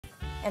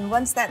And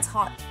once that's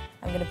hot,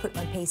 I'm going to put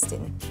my paste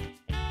in.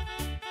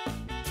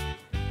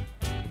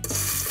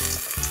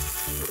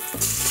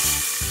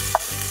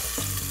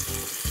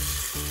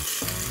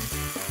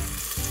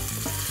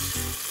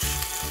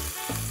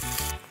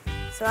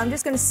 So I'm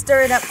just going to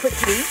stir it up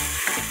quickly.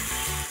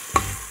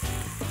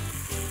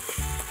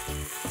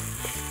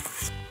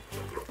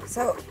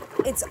 So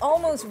it's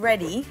almost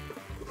ready.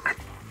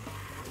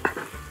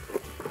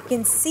 You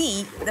can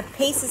see the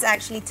paste has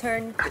actually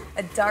turned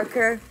a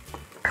darker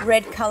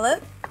red color.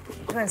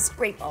 I'm going to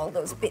scrape all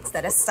those bits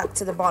that are stuck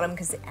to the bottom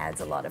because it adds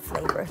a lot of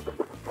flavor.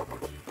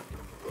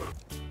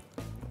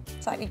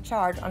 Slightly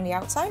charred on the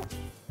outside.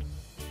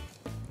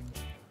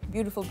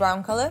 Beautiful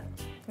brown color.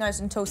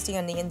 Nice and toasty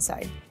on the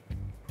inside.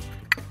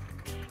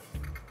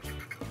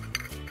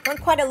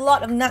 Got quite a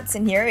lot of nuts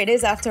in here. It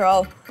is, after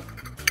all,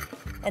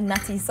 a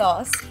nutty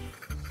sauce.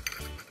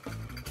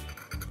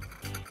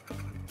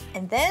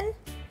 And then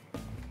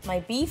my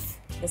beef,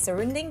 the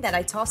serunding that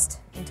I tossed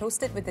and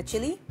toasted with the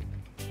chili.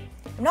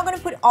 I'm not going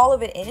to put all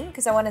of it in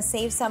because I want to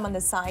save some on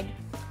the side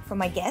for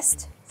my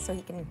guest so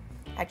he can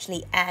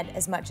actually add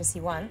as much as he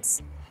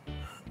wants.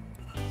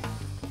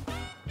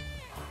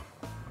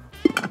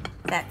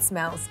 That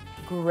smells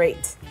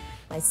great.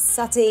 My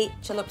satay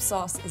chalup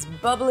sauce is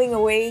bubbling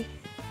away.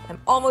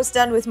 I'm almost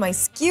done with my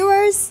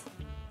skewers.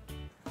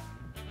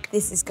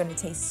 This is going to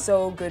taste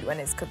so good when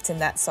it's cooked in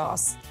that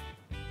sauce.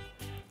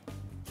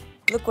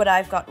 Look what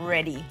I've got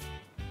ready.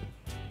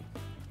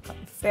 Got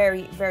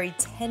very, very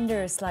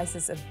tender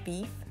slices of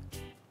beef.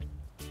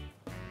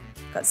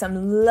 Got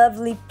some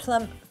lovely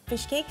plump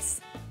fish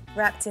cakes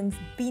wrapped in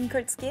bean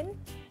curd skin.